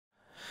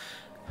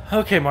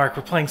Okay, Mark,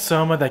 we're playing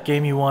Soma, that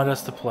game you wanted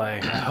us to play.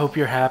 I hope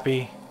you're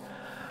happy.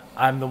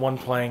 I'm the one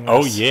playing this.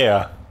 Oh,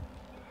 yeah.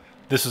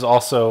 This is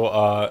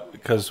also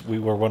because we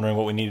were wondering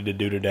what we needed to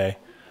do today.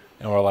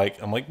 And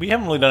I'm like, we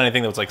haven't really done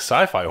anything that was like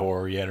sci-fi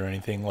horror yet or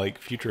anything like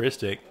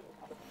futuristic.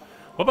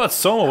 What about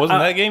Soma? Wasn't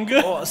that game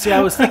good? Well, see,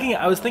 I was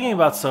thinking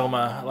about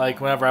Soma, like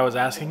whenever I was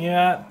asking you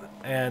that,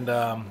 and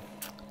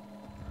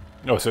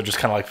Oh, so it just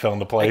kind of like fell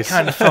into place. it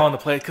kind of fell into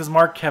place because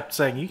Mark kept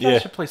saying, "You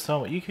guys should play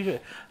Soma." You could,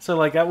 so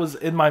like that was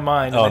in my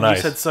mind. And then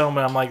you said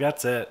Soma, and I'm like,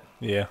 "That's it."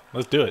 Yeah,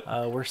 let's do it.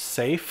 We're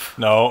safe.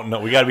 No,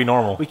 we gotta be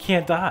normal. We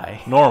can't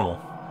die. Normal.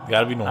 We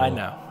gotta be normal. I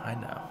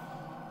know.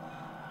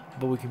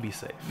 But we can be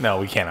safe. No,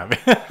 we cannot be.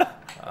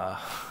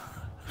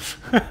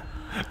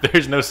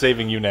 There's no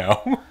saving you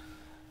now.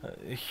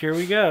 Here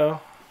we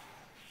go.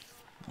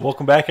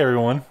 Welcome back,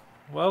 everyone.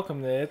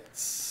 Welcome.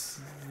 It's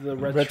the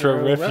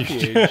Retro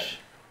Refuge.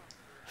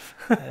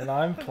 And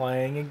I'm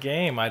playing a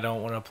game I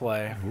don't want to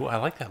play. Ooh, I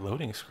like that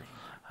loading screen.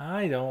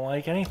 I don't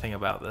like anything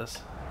about this.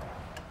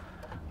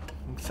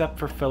 Except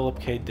for Philip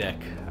K. Dick.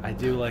 I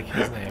do like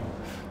his name.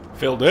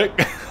 Phil Dick.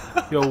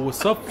 Yo,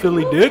 what's up,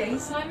 Philly Dick? Okay,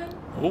 Simon?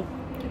 Oh.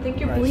 I think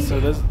you're Right, bleeding. so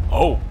this,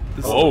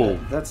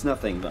 That's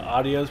nothing. the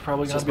audio's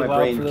probably It's going to just be my loud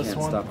brain for this can't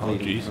one. stop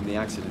bleeding geez. from the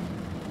accident.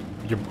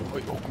 Your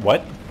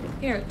what?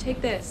 Here,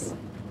 take this.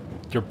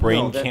 Your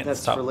brain No, can't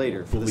that's stop for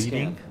later, for the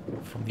bleeding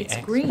scan. from the It's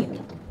accident?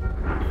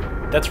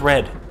 green. That's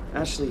red.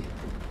 Ashley,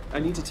 I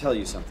need to tell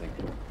you something.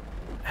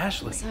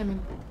 Ashley.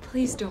 Simon,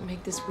 please don't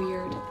make this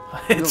weird.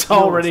 It's No,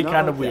 already it's not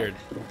kind of like weird.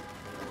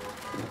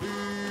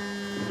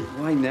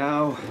 Why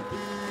now?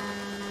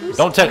 Who's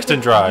Don't text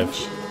and David drive.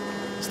 Lynch?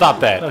 Stop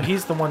that. No,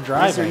 he's the one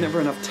Why is there driving.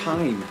 never enough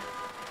time?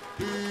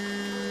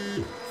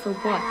 For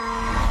what?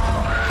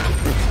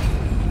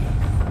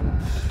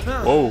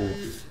 Whoa.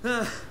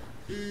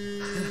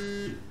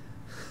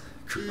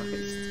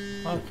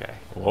 Christ. Okay.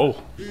 Whoa.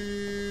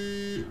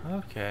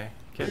 Okay.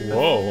 Get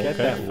Whoa. Get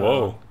Okay. that phone.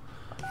 Whoa.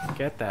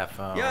 Get that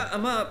phone. Yeah,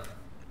 I'm up.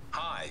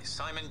 Hi,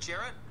 Simon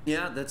Jarrett.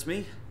 Yeah, that's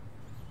me.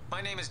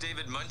 My name is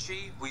David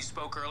Munchie. We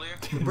spoke earlier.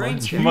 Brain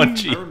scan.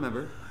 Munchie. I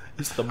remember.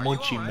 It's the Are you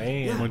Munchy all right?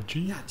 man. Yeah,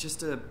 Munchie? yeah,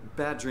 just a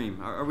bad dream.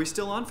 Are we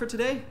still on for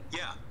today?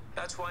 Yeah,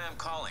 that's why I'm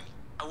calling.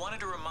 I wanted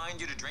to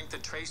remind you to drink the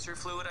tracer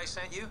fluid I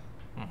sent you.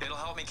 It'll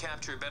help me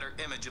capture a better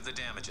image of the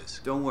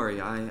damages. Don't worry,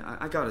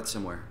 I got it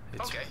somewhere.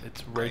 It's, Okay,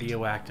 it's great.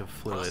 radioactive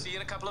I'll fluid. see you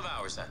in a couple of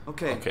hours then.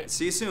 Okay, Okay.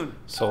 see you soon.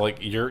 So like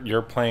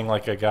you're playing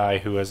like a guy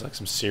who has like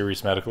some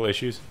serious medical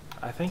issues.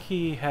 I think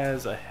he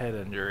has a head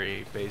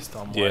injury based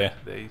on what Yeah.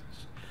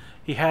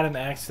 he had an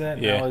accident.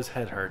 Yeah. Now his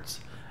head hurts,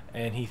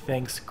 and he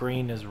thinks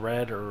green is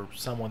red, or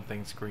someone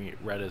thinks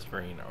red is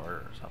green,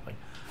 or something.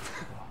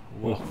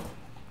 Whoa.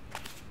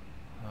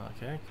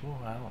 Okay, cool.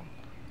 I don't.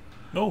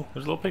 No,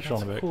 there's a little picture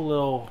That's on the a back. cool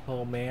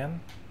little man.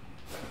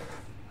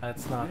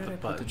 That's not Where the did I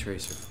put the button.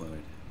 tracer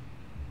fluid?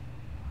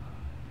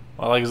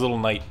 I like his little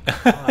knight.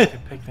 Oh, I can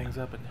pick things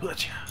up and.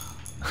 Watcha.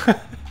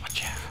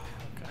 Okay.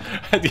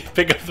 You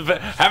pick up the.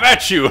 How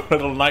about you,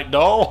 little knight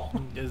doll?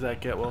 Is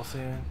that get well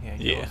soon? Yeah.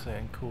 Get Yeah. well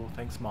soon. Cool.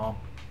 Thanks, Mom.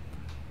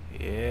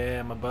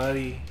 Yeah, my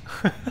buddy.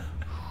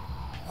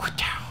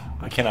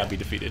 I cannot be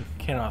defeated.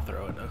 Cannot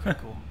throw it. Okay,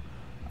 cool.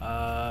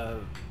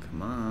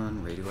 Come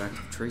on,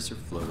 radioactive tracer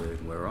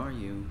fluid. Where are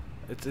you?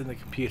 It's in the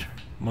computer.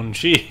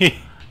 Munchie.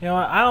 You know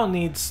what? I don't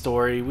need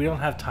story. We don't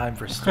have time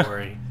for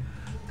story.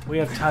 We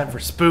have time for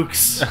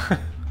spooks.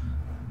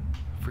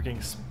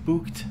 Freaking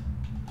spooked.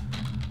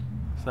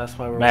 So that's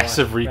why we're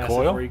Massive watching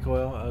recoil? Massive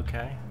recoil.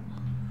 Okay.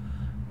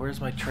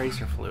 Where's my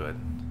tracer fluid?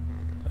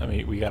 I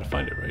mean, we gotta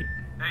find it, right?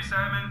 Hey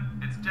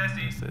Simon, it's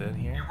Jesse. Is it in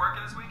here? You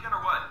working this weekend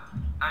or what?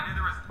 I knew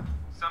there was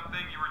something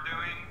you were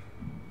doing.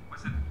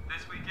 Was it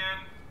this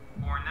weekend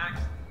or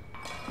next?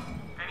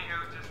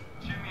 Anywho, just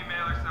shoot me a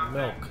mail or something.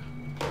 Milk.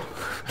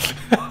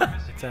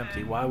 It's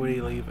empty. Why would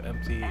he leave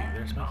empty?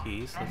 There's my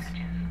keys.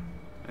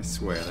 I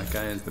swear, that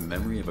guy has the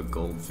memory of a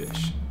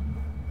goldfish.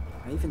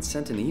 I even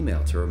sent an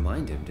email to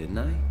remind him, didn't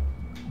I?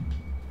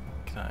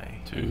 Can I?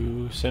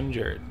 To Sim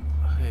Jared.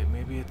 Okay,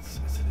 maybe is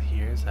it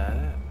here? Is that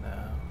it?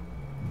 No.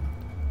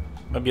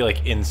 Might be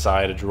like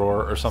inside a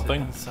drawer or Is it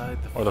something. inside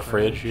the Or the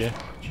fridge, yeah.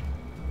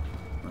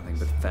 Nothing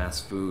but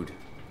fast food.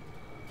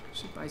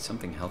 Should buy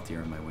something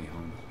healthier on my way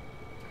home.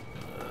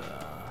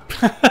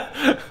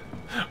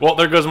 Well,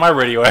 there goes my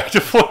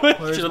radioactive fluid.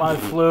 Where's my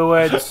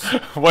fluids?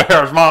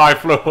 Where's my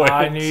fluid?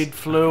 I need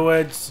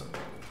fluids.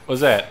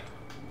 What's that?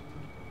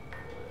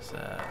 Is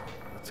that?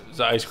 Is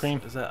that ice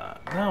cream? Is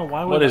that? No.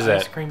 Why would What is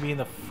ice that? cream be in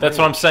the fridge? That's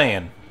what I'm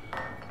saying.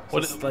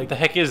 What Is this the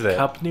heck is that?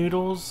 Cup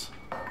noodles?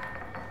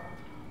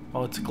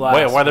 Oh, it's glass.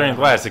 Wait, why they're in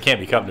glass? It can't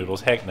be cup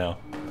noodles. Heck no.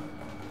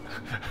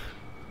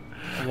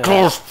 Yeah, Go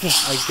I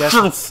guess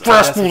it's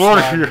fast food out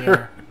not here.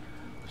 here.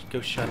 Just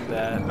go shut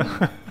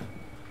that.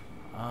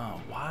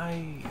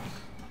 Why?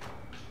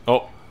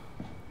 Oh,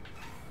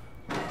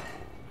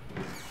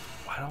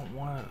 I don't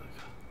want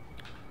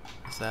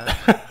to. Is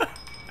that?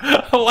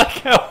 I like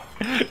how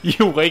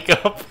you wake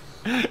up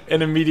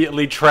and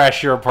immediately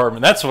trash your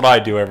apartment. That's what I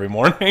do every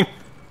morning.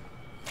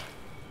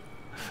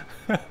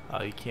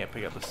 Oh, you can't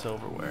pick up the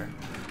silverware.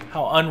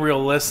 How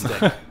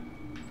unrealistic.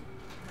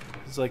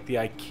 It's like the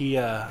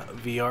IKEA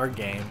VR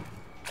game.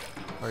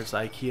 Or it's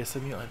IKEA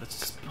simulator. That's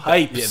just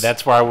pipes. Yeah,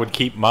 that's where I would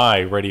keep my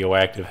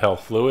radioactive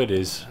health fluid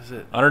is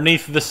it,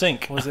 underneath the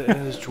sink. Was it in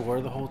his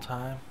drawer the whole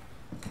time?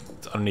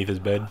 It's underneath his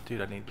bed. Dude,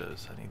 I need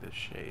those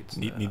shades.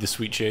 Need the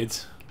sweet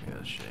shades. Give me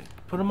those shades.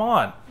 Put them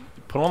on.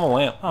 Put on the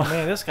lamp. Oh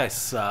man, this guy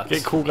sucks.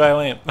 Get cool guy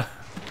lamp.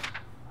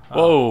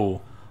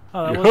 Whoa.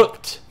 Oh, that You're was,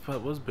 hooked.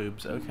 That was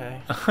boobs.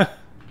 Okay.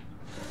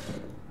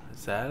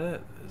 Is that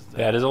it?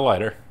 That is a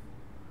lighter.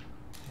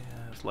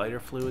 Yeah, is lighter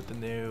fluid the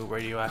new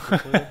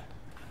radioactive fluid?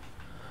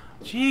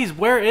 Jeez,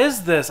 where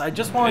is this? I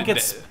just want to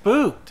get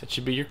spooked. It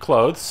should be your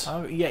clothes.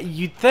 Oh, yeah,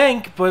 you'd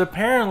think, but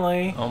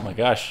apparently. Oh my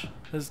gosh.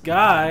 This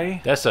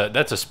guy. That's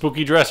a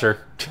spooky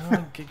dresser.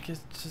 Oh,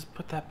 just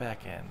put that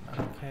back in,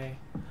 okay?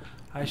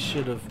 I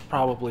should have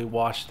probably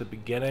watched the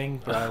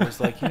beginning, but I was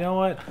like, you know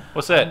what?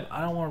 What's that?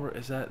 I don't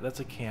want to. That's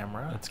a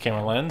camera? That's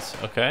camera lens.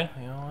 Okay.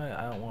 You know what?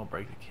 I don't want to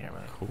break the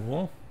camera.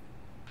 Cool.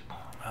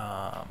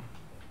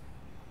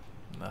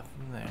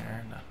 Nothing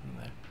there. Nothing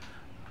there.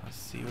 Let's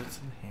see what's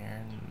in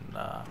here.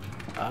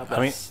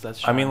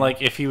 I mean,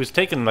 like if he was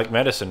taking like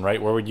medicine,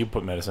 right? Where would you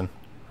put medicine?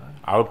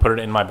 I would put it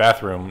in my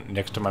bathroom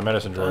next to my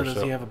medicine drawer.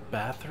 Does he have a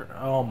bathroom?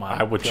 Oh my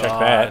god. I would check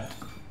that.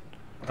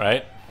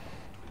 Right?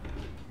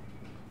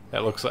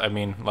 That looks. I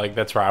mean, like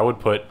that's where I would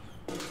put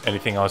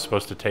anything I was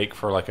supposed to take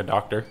for like a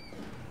doctor.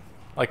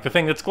 Like the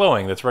thing that's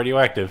glowing, that's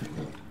radioactive.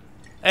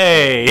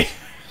 Hey.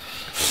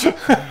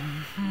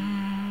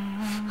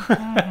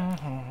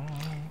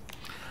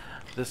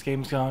 This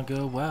game's gonna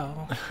go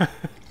well.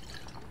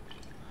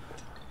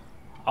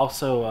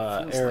 Also,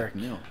 Eric,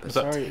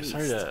 sorry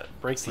to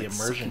break the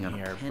immersion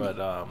here, but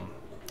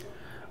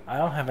I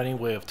don't have any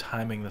way of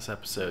timing this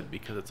episode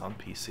because it's on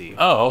PC.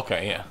 Oh,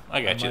 okay, yeah,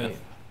 I got you. Then.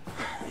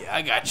 Yeah,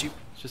 I got you.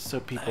 Just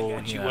so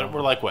people, you know,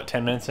 we're like what,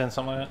 10 minutes in,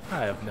 something like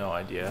that. I have no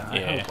idea.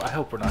 Yeah. I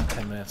hope we're not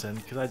 10 minutes in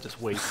because I just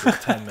wasted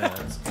 10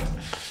 minutes.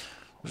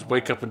 Just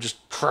wake up and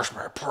just trash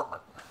my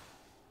apartment.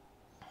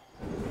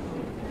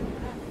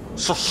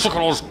 So sick of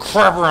all this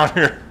crap around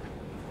here.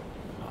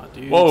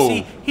 Dude. Whoa.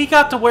 See, he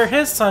got to wear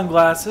his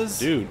sunglasses.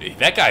 Dude,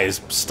 that guy is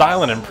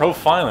styling and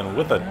profiling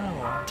with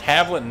a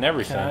tablet and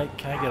everything.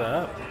 Can I get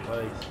up?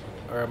 Like,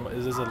 or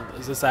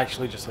is this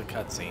actually just a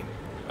cutscene?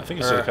 I think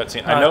it's just a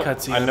cutscene.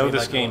 I know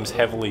this game's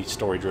heavily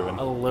story driven.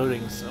 A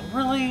loading.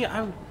 Really,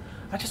 I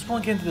just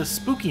want to get into the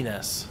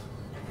spookiness.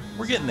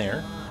 We're getting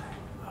there.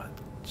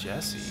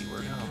 Jesse,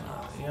 we're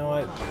gonna. You know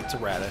what? It's a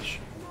radish.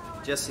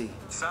 Jesse.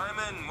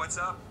 Simon, what's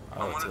up?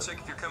 Oh, I want to check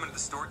if you're coming to the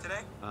store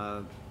today.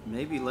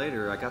 Maybe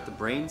later. I got the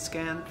brain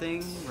scan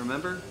thing,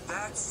 remember?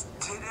 That's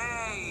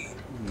today.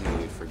 Knew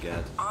you'd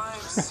forget. I'm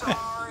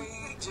sorry.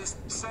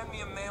 Just send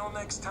me a mail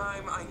next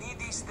time. I need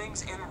these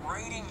things in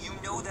writing. You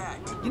know that.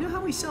 You know how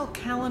we sell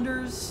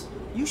calendars?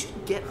 You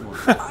should get one.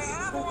 I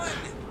have one.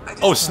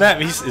 Oh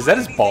snap! Is that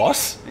his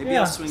boss? Maybe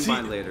I'll swing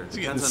by later. He's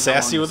getting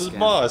sassy with his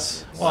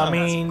boss. Well, I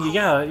mean, you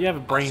have a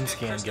brain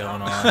scan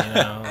going on, you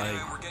know. Anyway,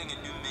 Like, we're getting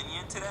a new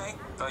minion today.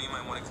 Thought you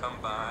might want to come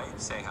by,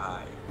 say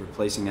hi.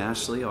 Replacing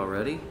Ashley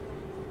already?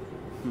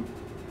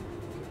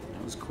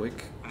 That was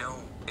quick. No,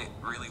 it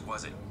really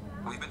wasn't.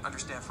 We've been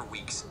understaffed for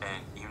weeks,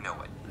 and you know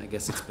it. I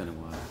guess it's been a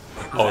while.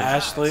 Oh,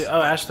 Ashley.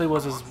 Oh, Ashley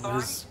was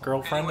his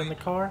girlfriend in the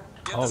car.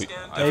 Oh,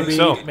 I think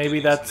so. Maybe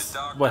that's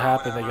what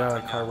happened. They got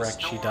in a car wreck.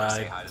 She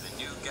died.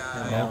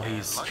 And now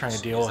he's trying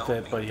to deal with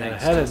it, but he had a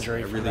head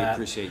injury from that.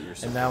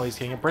 And now he's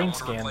getting a brain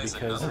scan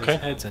because his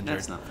head's injured.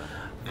 That's not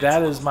bad.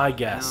 That is my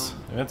guess.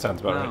 That sounds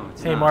about right.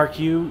 it's Hey, not. Mark,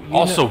 you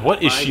Also, know,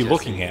 what is Bye, she Jesse.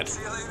 looking at?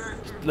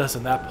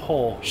 listen, that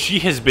pole. She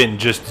has been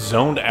just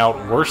zoned out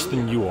worse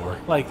than you are.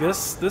 Like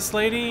this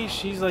lady,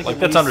 she's like Like, at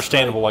that's least,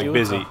 understandable, like, doing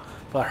busy. something.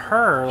 But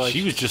her, like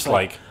She was she's just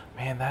like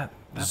man, that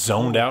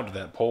zoned out to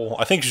that pole.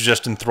 I think she's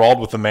just enthralled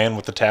with the man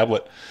with the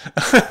tablet.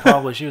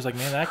 probably she was like,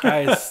 man, that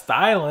guy is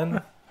styling.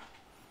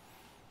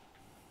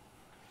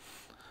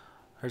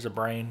 There's a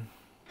brain.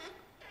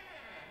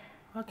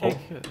 Okay,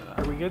 good.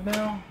 Are we good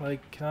now?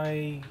 Like, can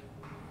I?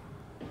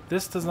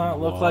 This does not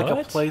look like a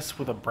What? place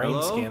with a brain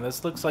Hello? scan.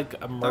 This looks like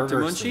a Dr.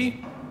 murder Munchie?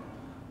 scene.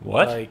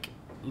 What? Like,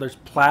 there's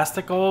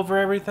plastic all over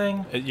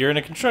everything. You're in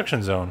a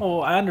construction zone.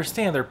 Well, I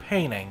understand they're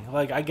painting.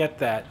 Like, I get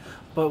that.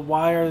 But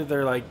why are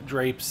there, like,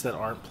 drapes that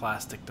aren't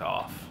plasticed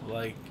off?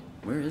 Like,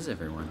 Where is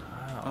everyone?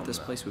 I thought this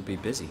place would be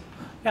busy.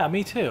 yeah,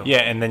 me too. Yeah,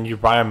 and then your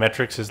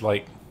biometrics is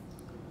like,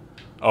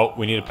 oh,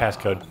 we need a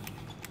passcode.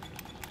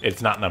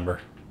 It's not number.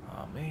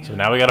 Oh, man. So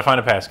now we got to find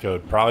a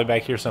passcode. Probably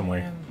back here somewhere.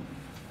 Man.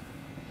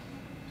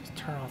 Just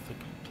turn off the...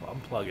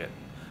 Unplug it.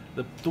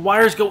 The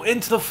wires go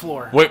into the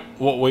floor. Wait,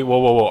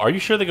 whoa. Are you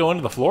sure they go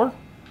into the floor?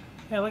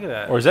 Yeah, look at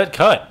that. Or is that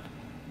cut?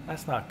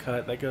 That's not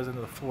cut. That goes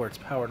into the floor. It's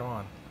powered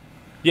on.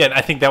 Yeah,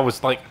 I think that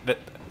was like,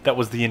 that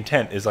was the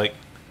intent, is like,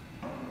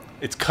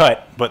 it's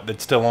cut, but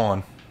it's still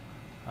on.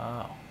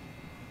 Oh.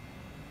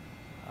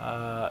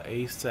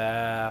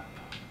 ASAP.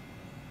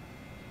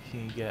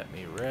 Can you get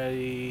me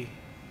ready?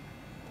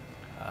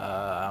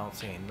 I don't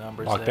see any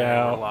numbers Locked there.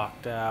 out. We're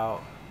locked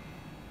out.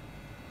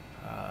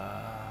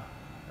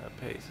 That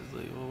pace is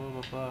legal. Blah,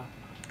 blah, blah.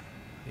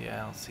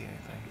 Yeah, I don't see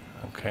anything.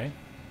 Okay.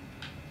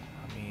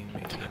 I mean,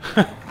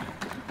 maybe.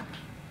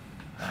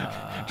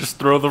 Just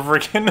throw the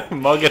freaking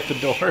mug at the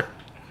door.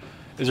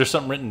 Is there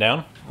something written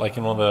down, like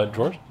in one of the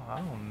drawers? I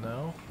don't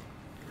know.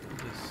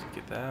 Just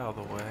get that out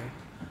of the way.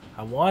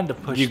 I wanted to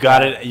push. You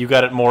got it. You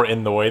got it more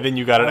in the way than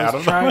you got it out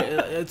of the way.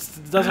 It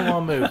doesn't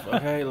want to move.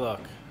 Okay,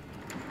 look.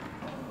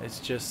 It's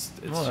just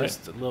All right.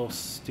 just a little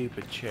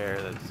stupid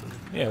chair. That's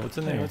Yeah. What's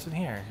in there? What's in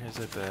here? Is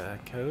it the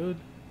code?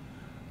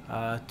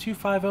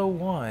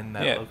 2501.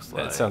 That yeah, looks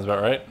like. that sounds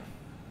about right.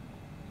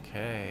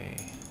 Okay.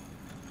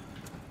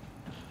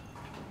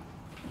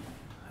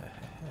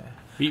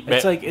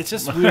 It's It's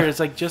just weird. It's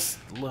like just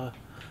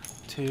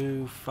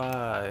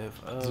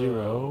 250.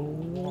 0.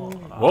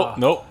 Whoa,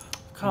 nope.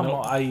 Come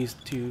Nope. on, I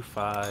used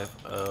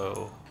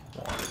 2501.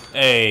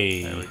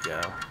 Hey. There we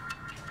go.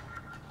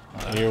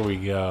 Here we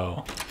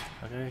go.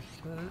 Okay.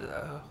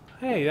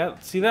 Hey,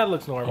 that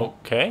looks normal.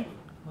 Okay.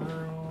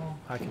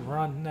 I can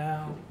run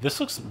now. This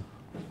looks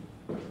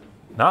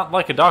not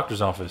like a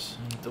doctor's office.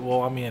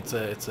 Well, I mean, it's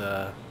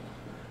a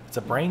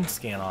brain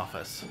scan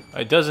office.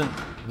 It doesn't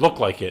look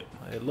like it.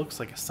 It looks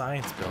like a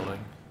science building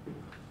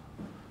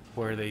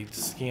where they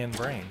scan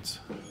brains.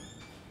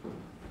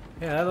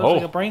 Yeah, that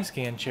looks like a brain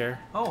scan chair.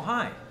 Oh,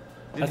 hi.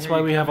 That's why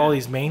we have all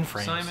these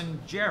mainframes. Simon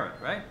Jarrett,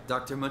 right?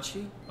 Dr.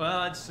 Munchie?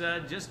 Well, it's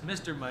just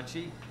Mr.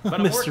 Munchie. But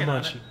I'm Mr. working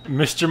on it. Munchie.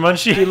 Mr.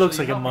 Munchie? He looks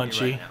like a Helping you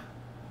munchie. right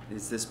now.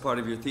 Is this part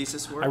of your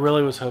thesis work? I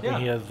really was hoping Yeah.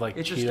 he had like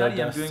It's a Cheeto study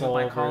I'm dust doing all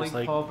with my over colleague his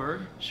like Paul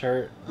Berg.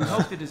 shirt. We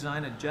hope to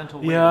design a gentle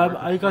way Yeah, to work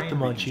I with got the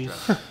brain munchies.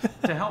 reconstruction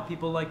to help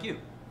people like you.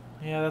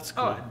 Yeah, that's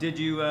cool. Oh, did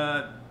you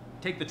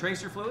take the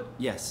tracer fluid?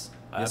 Yes.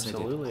 Yes,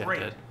 Absolutely, I Great.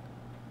 did.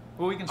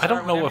 Well, we can I start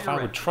don't know whenever if you're I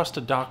would ready. trust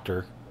a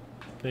doctor,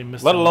 They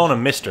missed let him. alone a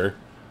mister,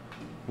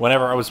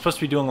 whenever I was supposed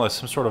to be doing like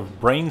some sort of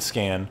brain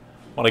scan.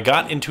 When I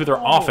got into their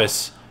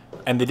office,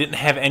 and they didn't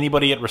have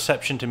anybody at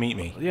reception to meet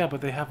me. Yeah,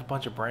 but they have a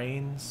bunch of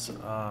brains.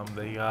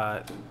 They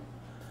got.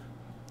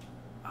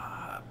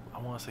 I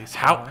want to say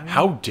spine.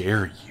 How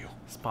dare you?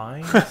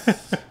 Spines?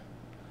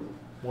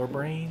 More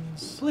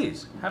brains?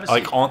 Please, have a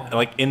seat.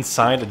 Like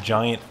inside a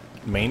giant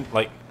main,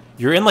 like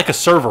you're in like a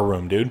server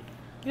room, dude.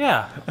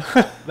 Yeah.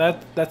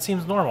 that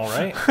seems normal,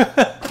 right?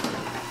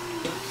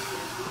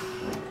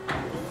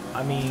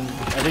 I mean,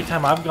 every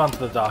time I've gone to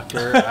the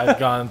doctor, I've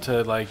gone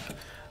to like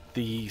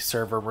the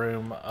server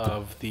room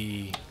of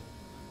the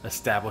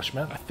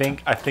establishment. I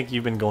think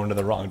you've been going to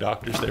the wrong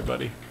doctors there,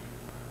 buddy.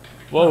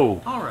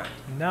 Whoa. All right.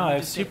 Now Let me I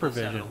have just get this out of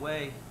supervision. the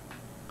way.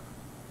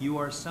 You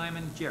are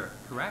Simon Jarrett,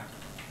 correct?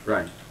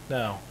 Right.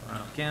 No.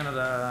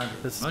 Canada.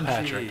 This is Munchie.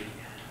 Patrick.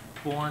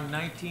 Born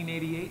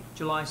 1988,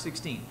 July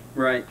 16.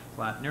 Right.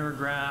 Flat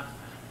neurograph,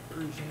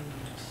 version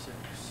 6.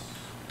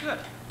 Good.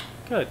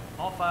 Good.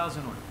 All files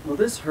in order. Will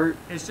this hurt?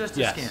 It's just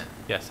a Yes. scan.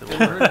 Yes, it It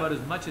will. hurt about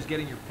as much as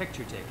getting your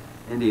picture taken.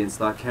 Indians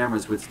thought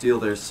cameras would steal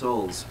their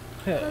souls.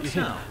 Yeah,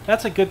 so.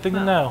 that's a good thing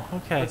to know.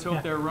 Okay. Let's hope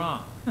yeah. they're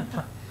wrong.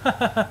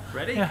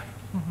 Ready? Yeah.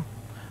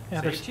 Yeah,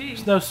 Say there's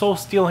cheese. no soul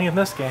stealing in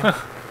this game.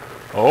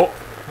 Oh.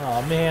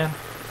 Oh man.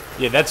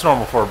 Yeah, that's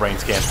normal for a brain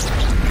scan.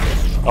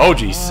 Oh,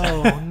 jeez.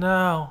 Oh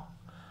no.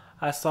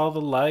 I saw the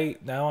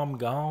light. Now I'm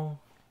gone.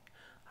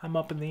 I'm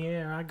up in the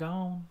air. I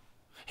gone.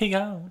 He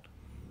gone.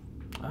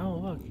 Oh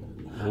look.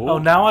 Ooh. Oh,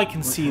 now I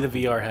can see the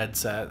VR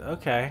headset.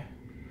 Okay.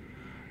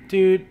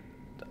 Dude,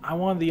 I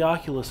wanted the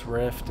Oculus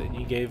Rift, and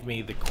you gave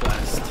me the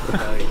Quest.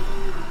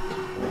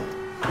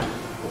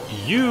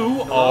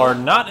 You are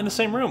not in the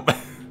same room.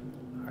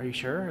 Are you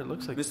sure? It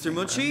looks like the Mr. same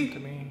room Munchie? to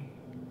me.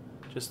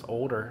 Just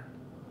older.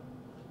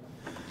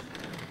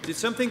 Did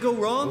something go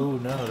wrong? Ooh,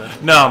 no.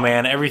 No,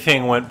 man,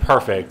 everything went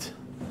perfect.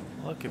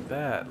 Look at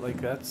that.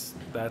 Like, that's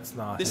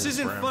not This his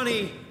isn't room.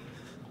 funny.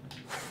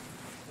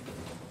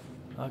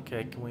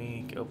 Okay, can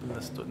we open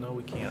this door? No,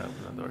 we can't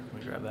open the door. Can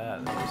we grab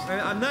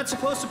that? I'm not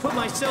supposed to put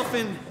myself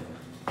in.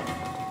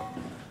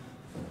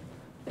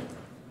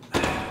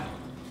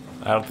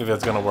 I don't think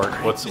that's gonna work.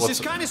 This is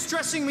kind of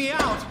stressing me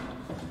out.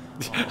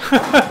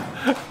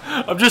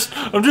 I'm just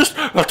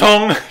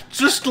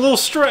a little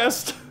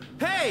stressed.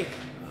 Hey,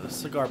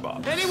 Cigar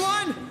box.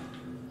 anyone?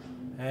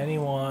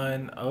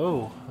 Anyone?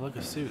 Oh, look,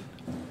 a suit.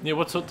 Yeah,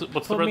 what's the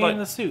Put red me light? in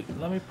the suit.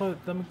 Let me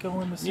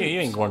go in the suit. Yeah, you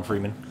ain't Gordon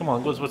Freeman. Come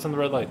on, what's in the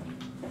red light?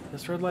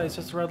 This red light is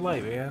just a red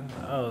light, man.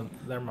 Oh,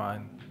 never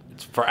mind.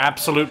 It's for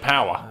absolute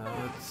power.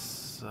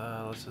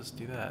 Let's just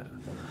do that.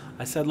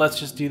 I said let's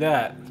just do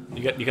that.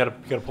 You gotta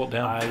pull it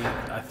down.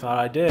 I thought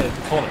I did.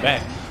 Pulling it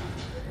back.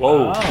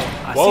 Whoa.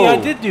 Oh, I Whoa. see. I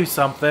did do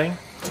something.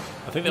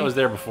 I think that was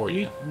there before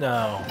you.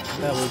 No,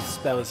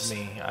 that was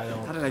me.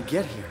 How did I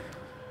get here?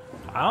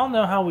 I don't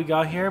know how we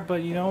got here,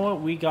 but you know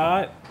what we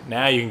got?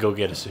 Now you can go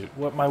get a suit.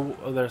 There's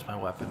my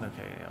weapon.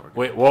 Okay, yeah, we're good.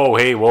 Wait, whoa,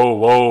 hey,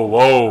 whoa.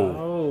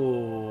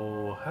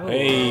 Oh, hello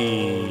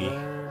Hey.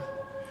 there.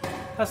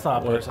 That's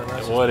not a person. That's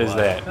just what is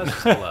blood. that?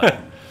 That's just blood.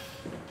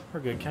 We're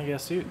good. Can I get a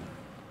suit?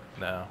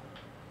 No.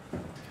 Can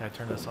I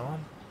turn this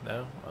on?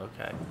 No.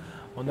 Okay.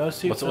 Well, no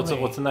suit.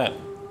 What's in that?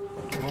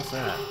 What's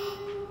that?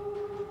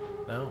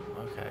 No.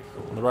 Okay.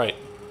 Cool. On the right.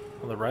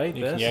 On the right.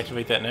 Can you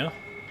activate that now?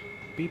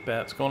 Beep that.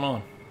 What's going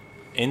on?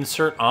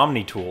 Insert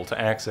Omni tool to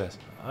access.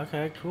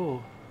 Okay.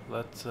 Cool.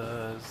 let's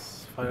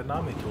find an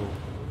Omni tool.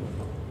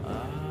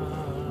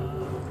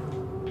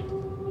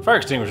 Fire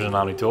extinguisher is an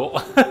Omni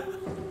tool.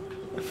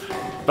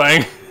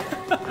 Bang.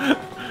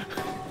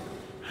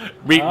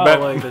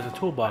 Oh wait, there's a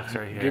toolbox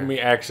right here. Give me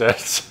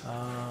access.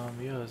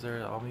 Yo, is there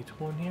an Omni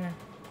tool in here?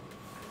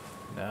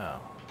 No.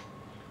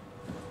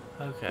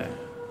 Okay.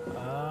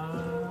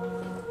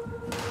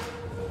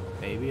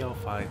 Maybe I'll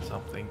find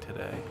something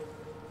today.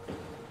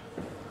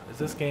 Is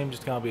this game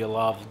just gonna be a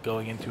lot of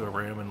going into a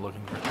room and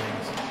looking for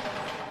things?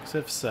 Because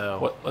if so,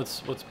 What?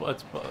 Let's.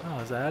 oh,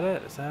 is that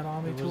it? Is that an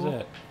Omni What tool? was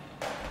that?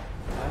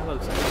 That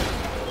looks like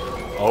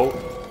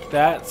Oh,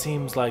 that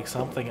seems like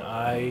something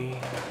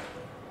I.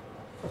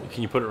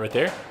 can you put it right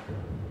there?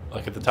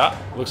 Like at the top?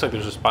 Looks like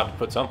there's a spot to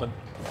put something.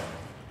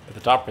 At the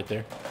top right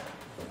there.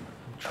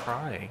 I'm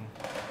trying.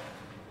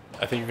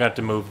 I think you're gonna have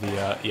to move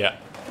the yeah.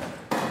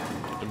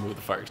 To move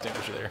the fire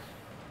extinguisher there.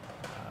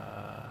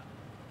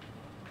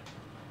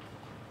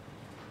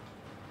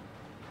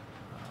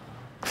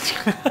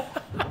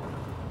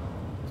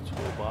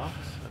 Toolbox.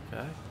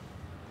 Okay.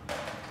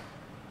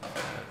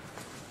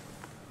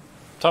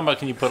 Talking about,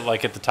 can you put it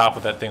like at the top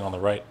of that thing on the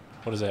right?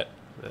 What is that?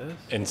 This?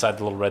 Inside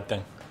the little red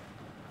thing.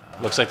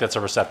 Looks like that's a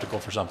receptacle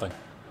for something.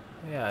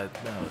 Yeah.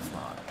 No, it's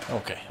not.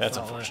 Okay, that's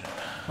Not unfortunate.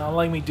 Not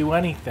letting me do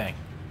anything.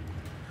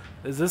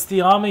 Is this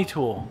the Omni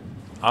tool?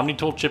 Omni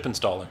tool chip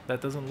installer.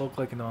 That doesn't look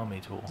like an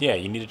Omni tool. Yeah,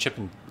 you need a chip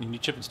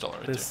installer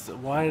right This.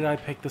 Why did I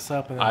pick this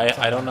up? And then there.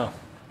 I don't know.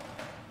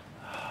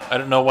 I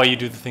don't know why you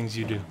do the things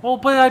you do. Well,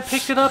 but I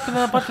picked it up and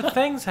then a bunch of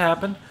things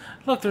happened.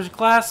 Look, there's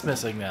glass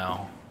missing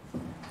now.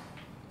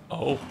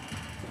 Oh,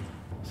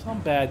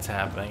 Some bad's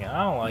happening.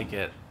 I don't like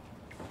it.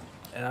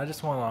 And I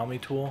just want an Omni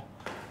tool.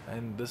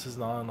 And this is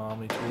not an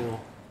Omni tool.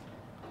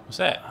 what's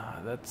that?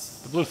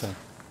 That's The blue thing.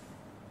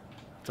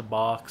 It's a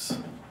box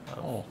of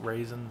Oh.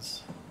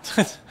 raisins.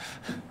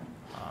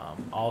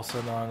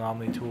 Also not an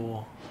Omni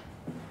tool.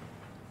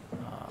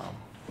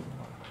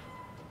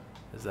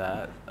 Is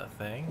that a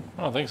thing?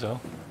 I don't think so.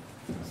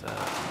 Is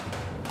that...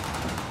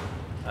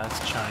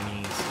 That's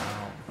Chinese.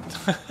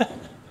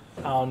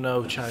 I don't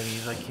know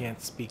Chinese. I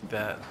can't speak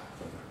that.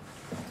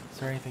 Is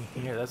there anything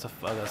here? That's a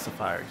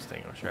fire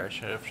extinguisher. I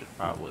should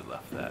probably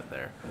left that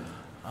there.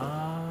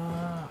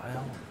 I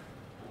don't.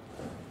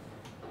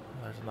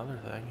 There's another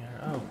thing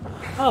here.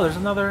 Oh, there's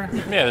another.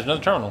 Yeah, there's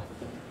another terminal.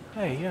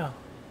 Hey, yeah.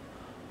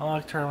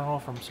 Unlock terminal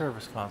from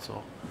service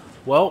console.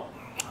 Well,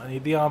 I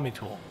need the Omni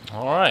tool.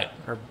 All right.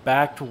 We're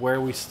back to where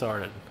we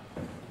started.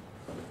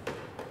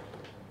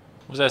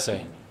 What does that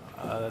say?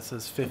 That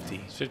says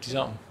 50. It's 50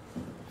 something.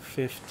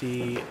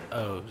 50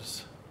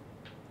 O's.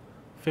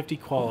 50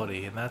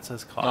 quality, and that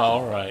says coffee. Oh,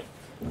 all right.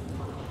 Look,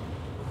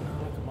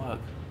 a mug.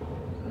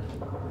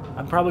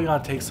 I'm probably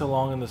gonna take so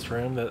long in this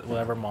room that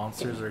whatever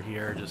monsters are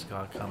here are just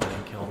gonna come in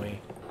and kill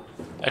me.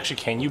 Actually,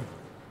 can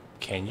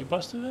you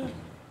bust through that?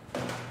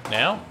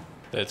 Now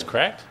that it's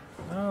cracked?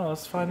 Oh,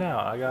 let's find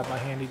out. I got my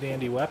handy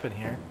dandy weapon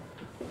here.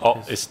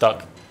 Oh, it's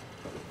stuck.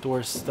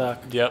 Door's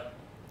stuck. Yep.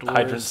 Doors.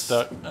 Hydrant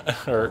stuck.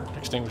 Or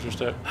extinguisher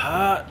stuck.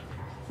 Ha!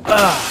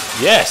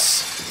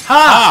 Yes.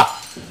 Ha!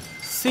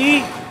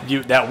 See?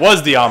 That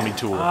was the Omni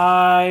tool.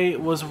 I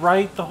was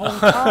right the whole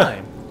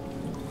time.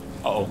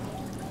 Uh-oh.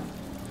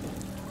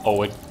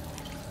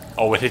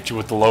 Oh, it hit you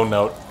with the low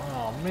note.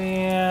 Oh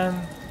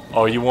man.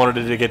 Oh, you wanted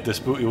it to get the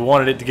spook. You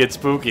wanted it to get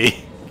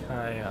spooky. Can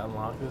I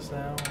unlock this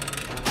now?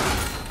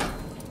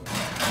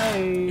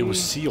 Hey. It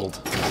was sealed.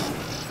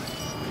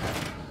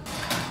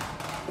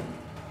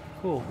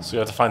 Cool. So you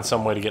have to find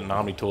some way to get an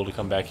Omni tool to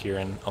come back here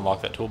and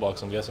unlock that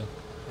toolbox, I'm guessing.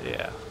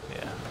 Yeah.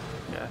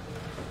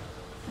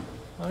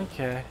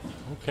 Okay.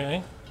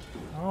 Okay.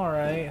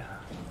 Alright.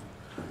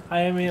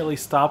 I immediately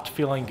stopped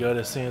feeling good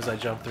as soon as I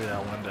jumped through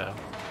that window.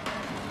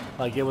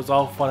 Like, it was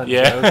all fun and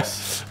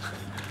jokes.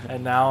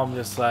 And now I'm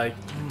just like...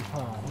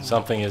 oh.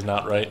 Something is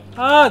not right.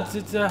 What?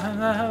 Is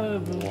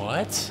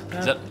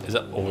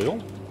that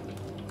oil?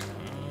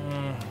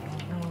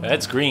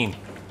 That's green.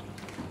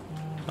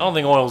 I don't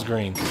think oil's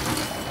green.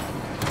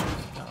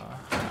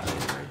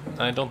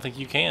 I don't think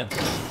you can.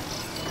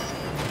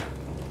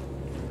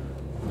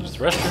 There's the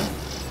restroom.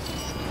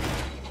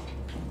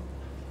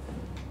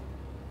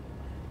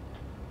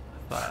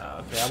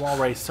 Okay, I'm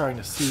already starting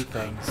to see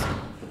things.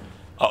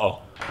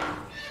 Uh-oh.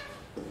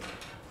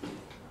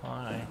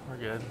 Alright, we're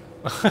good.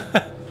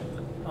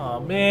 Oh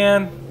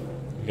man.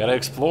 You gotta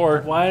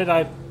explore. Why did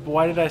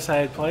I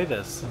say I'd play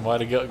this? Why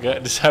to go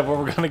decide where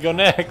we're gonna go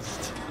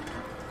next.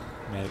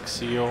 Mag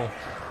seal.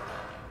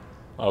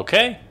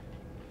 Okay.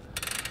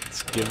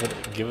 Let's give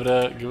it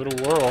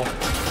a whirl.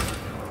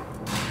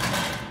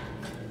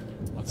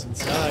 What's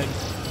inside?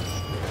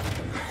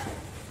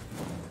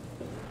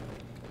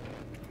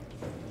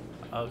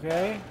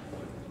 Okay.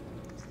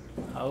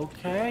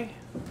 Okay.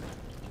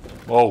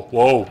 Whoa.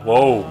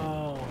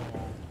 Oh.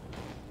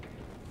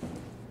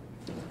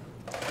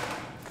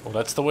 Well,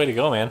 that's the way to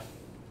go, man.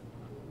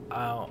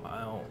 I don't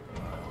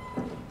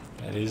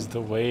That is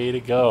the way to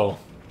go.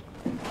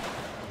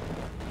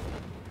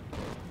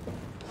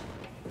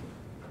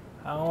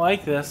 I don't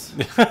like this.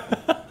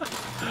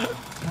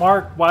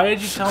 Mark, why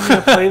did you tell me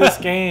to play this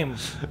game?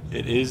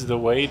 It is the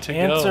way to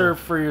Answer go.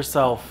 for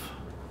yourself.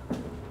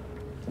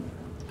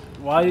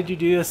 Why did you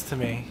do this to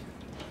me?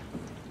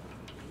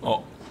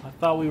 Oh, I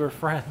thought we were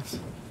friends.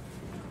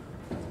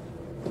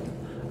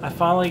 I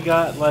finally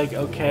got, like,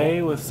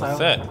 okay with what's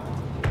silent.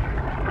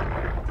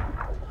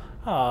 that?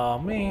 Oh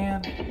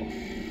man.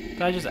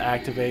 Did I just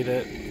activate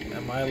it?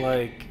 Am I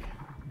like...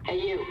 Hey,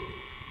 you.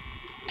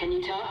 Can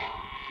you talk? Can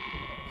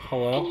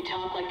Hello? you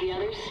talk like the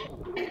others?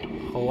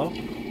 Hello?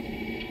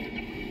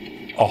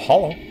 Oh,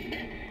 hello.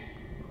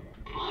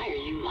 Why are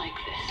you like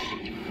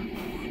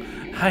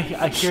this?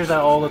 I hear that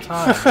all the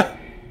time.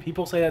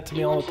 People say that to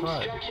me You all want the some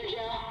time. structure,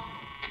 Joe?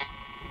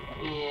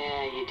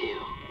 Yeah, you do.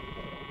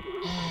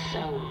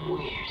 So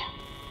weird.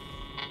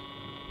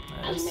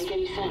 Doesn't make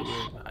any sense.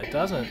 It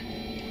doesn't.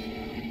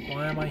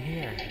 Why am I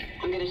here?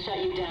 I'm gonna shut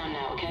you down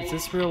now, okay? Is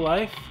this real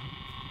life?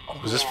 Oh,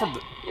 is this for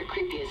the... You're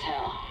creepy as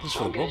hell. This is so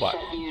for I'm the gonna robot.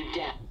 shut you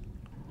down.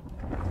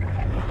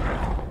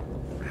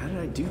 How did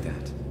I do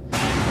that?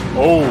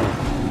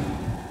 Oh.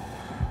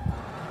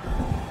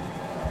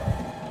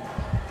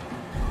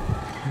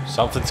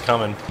 Something's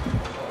coming.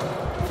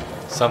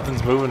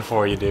 Something's moving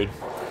for you, dude.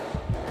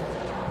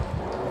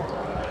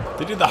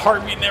 They did the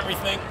heartbeat and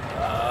everything.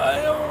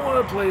 I don't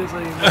want to play this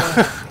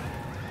anymore.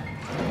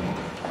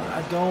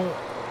 I don't.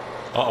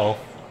 Uh-oh.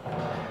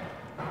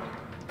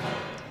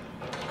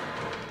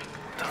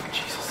 Oh,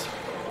 Jesus.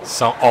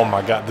 Oh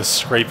my god, the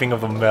scraping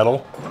of the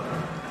metal.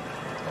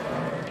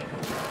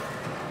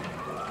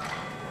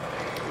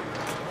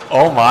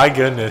 Oh my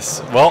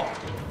goodness. Well,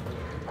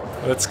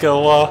 let's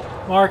go,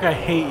 Mark, I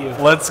hate you.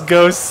 let's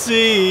go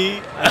see.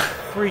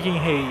 Freaking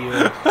hate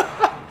you.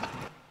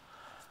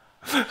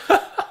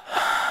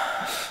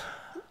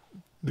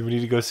 Do we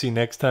need to go see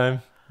next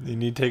time? Do you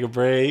need to take a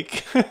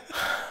break?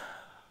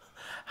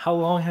 How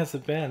long has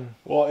it been?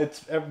 Well,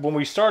 it's when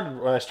I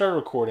started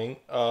recording,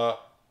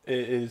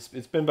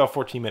 it's been about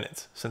 14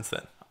 minutes since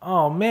then.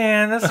 Oh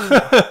man, this is.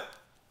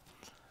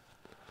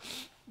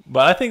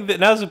 But I think that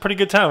now's a pretty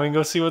good time. We can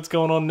go see what's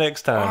going on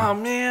next Oh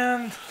time.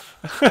 man.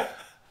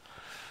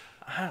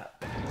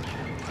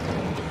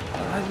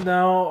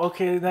 No.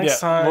 Okay, next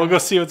time. We'll go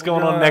see what's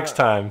going on next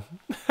time.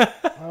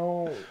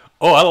 Oh,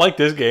 Oh, I like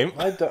this game.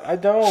 I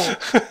don't.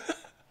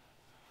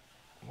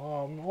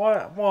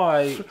 Why?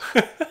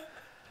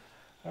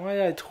 Why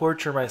did I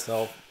torture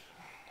myself?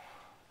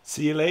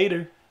 See you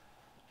later.